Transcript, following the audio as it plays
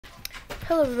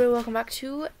Hello everybody, welcome back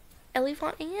to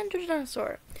Elliphant and Jojo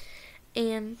Dinosaur.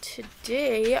 And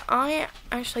today I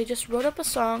actually just wrote up a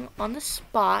song on the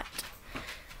spot.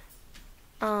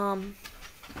 And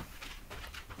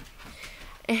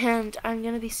I'm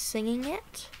gonna be singing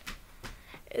it.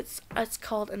 It's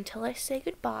called Until I Say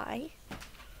Goodbye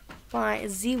by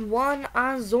the one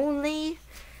and only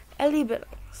Elliphant.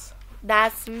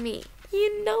 That's me.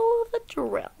 You know the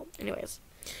drill. Anyways.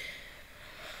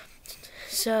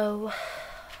 So,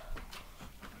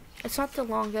 it's not the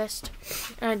longest,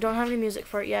 and I don't have any music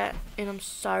for it yet, and I'm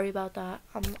sorry about that.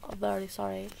 I'm very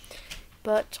sorry.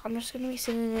 But I'm just going to be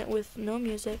singing it with no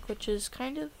music, which is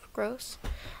kind of gross.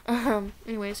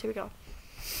 Anyways, here we go.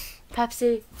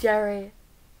 Pepsi, Jerry.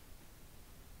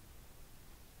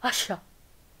 Usha.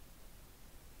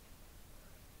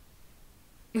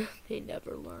 They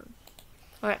never learn.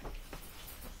 Alright.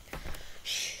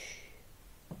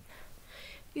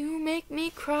 You make me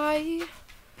cry,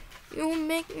 you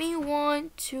make me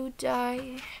want to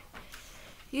die.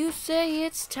 You say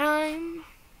it's time,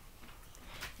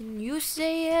 and you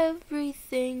say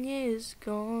everything is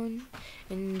gone,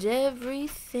 and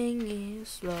everything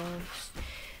is lost.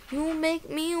 You make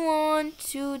me want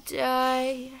to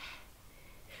die.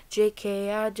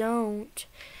 JK, I don't.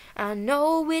 I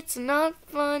know it's not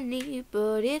funny,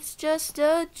 but it's just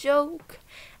a joke.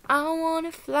 I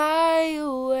wanna fly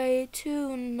away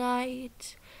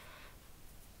tonight.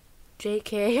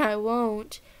 JK, I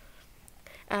won't.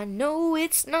 I know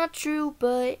it's not true,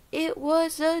 but it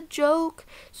was a joke.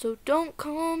 So don't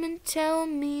come and tell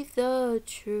me the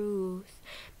truth,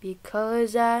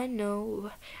 because I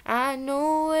know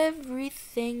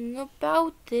everything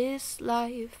about this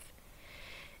life,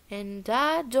 and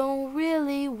I don't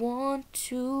really want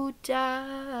to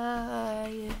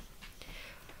die.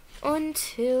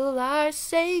 Until I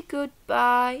say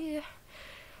goodbye,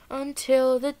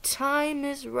 until the time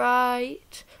is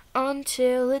right,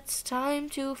 until it's time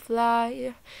to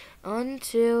fly,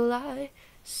 until I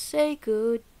say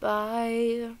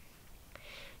goodbye.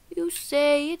 You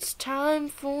say it's time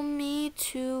for me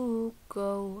to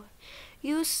go.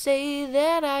 You say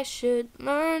that I should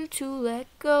learn to let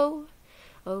go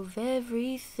of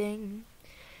everything.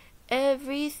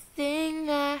 Everything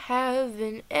I have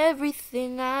and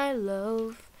everything I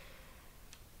love.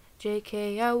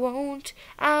 JK, I won't.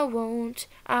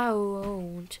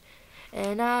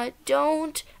 And I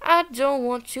don't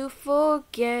want to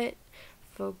forget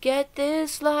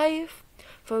this life,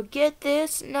 forget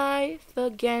this knife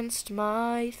against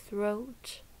my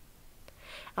throat.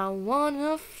 I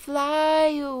wanna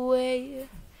fly away,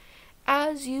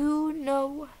 as you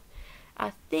know.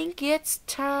 I think it's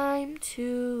time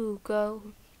to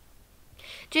go.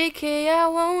 JK,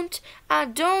 I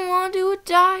don't want to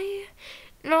die.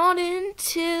 Not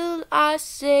until I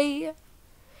say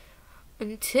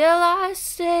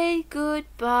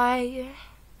goodbye.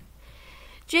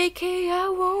 JK, I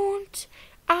won't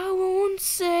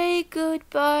say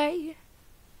goodbye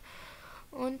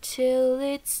until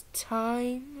it's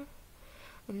time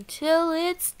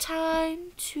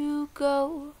to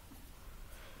go.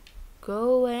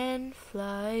 Go and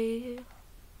fly.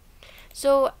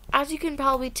 So, as you can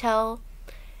probably tell,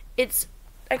 I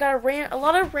got a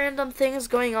lot of random things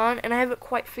going on, and I haven't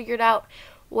quite figured out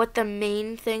what the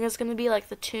main thing is going to be, like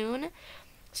the tune.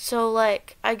 So,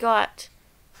 like, I got,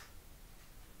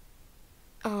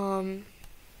 let's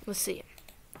see.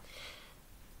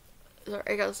 Sorry,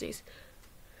 I gotta sneeze.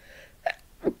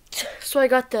 So I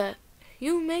got the,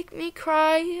 you make me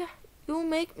cry, you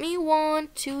make me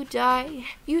want to die.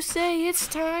 You say it's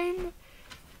time.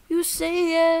 You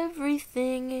say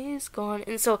everything is gone.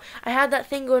 And so I had that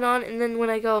thing going on, and then when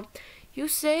I go, you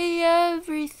say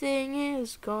everything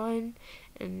is gone,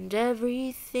 and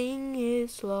everything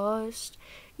is lost.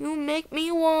 You make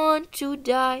me want to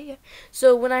die.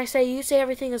 So when I say you say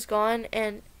everything is gone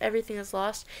and everything is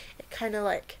lost, it kind of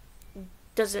like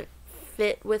doesn't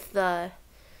fit with the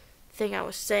thing I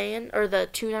was saying, or the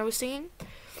tune I was singing.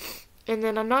 And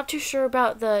then I'm not too sure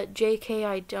about the JK,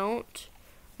 I don't.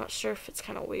 I'm not sure if it's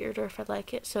kind of weird or if I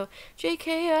like it. So,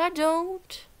 JK, I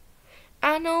don't.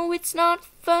 I know it's not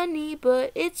funny,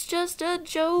 but it's just a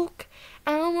joke.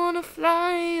 I wanna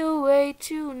fly away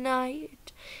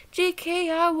tonight.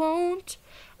 JK, I won't.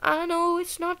 I know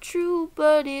it's not true,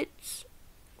 but it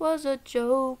was a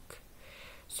joke.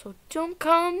 So don't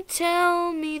come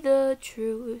tell me the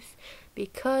truth,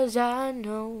 because I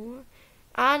know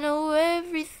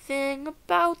everything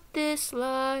about this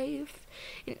life,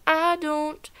 and I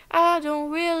don't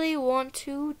really want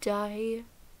to die.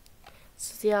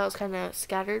 So see how it's kind of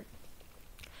scattered?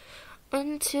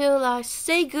 until I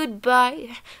say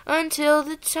goodbye, until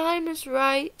the time is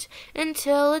right,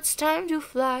 until it's time to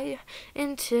fly,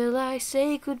 until I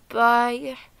say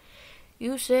goodbye.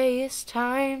 You say it's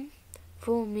time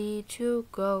for me to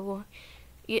go.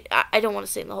 I don't want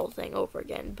to sing the whole thing over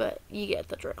again, but you get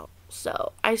the drill.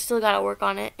 So I still gotta work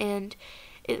on it, and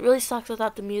it really sucks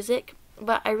without the music.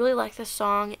 But I really like this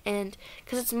song, and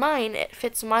because it's mine, it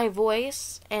fits my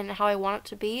voice and how I want it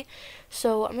to be.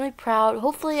 So I'm really proud.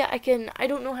 Hopefully I can. I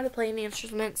don't know how to play any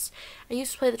instruments. I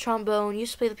used to play the trombone,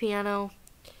 used to play the piano.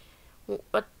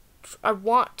 But I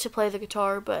want to play the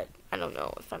guitar, but I don't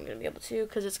know if I'm going to be able to,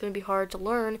 because it's going to be hard to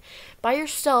learn by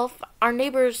yourself. Our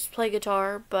neighbors play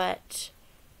guitar, but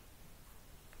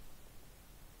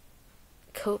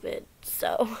COVID.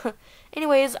 So,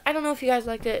 anyways, I don't know if you guys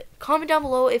liked it. Comment down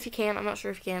below if you can. I'm not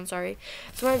sure if you can, sorry.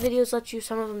 Some of my videos let you,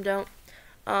 some of them don't.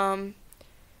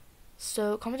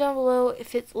 So comment down below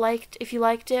if you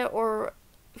liked it, or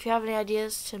if you have any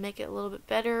ideas to make it a little bit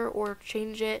better or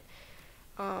change it.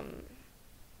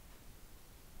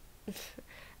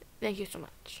 Thank you so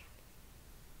much.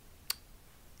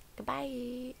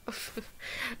 Goodbye.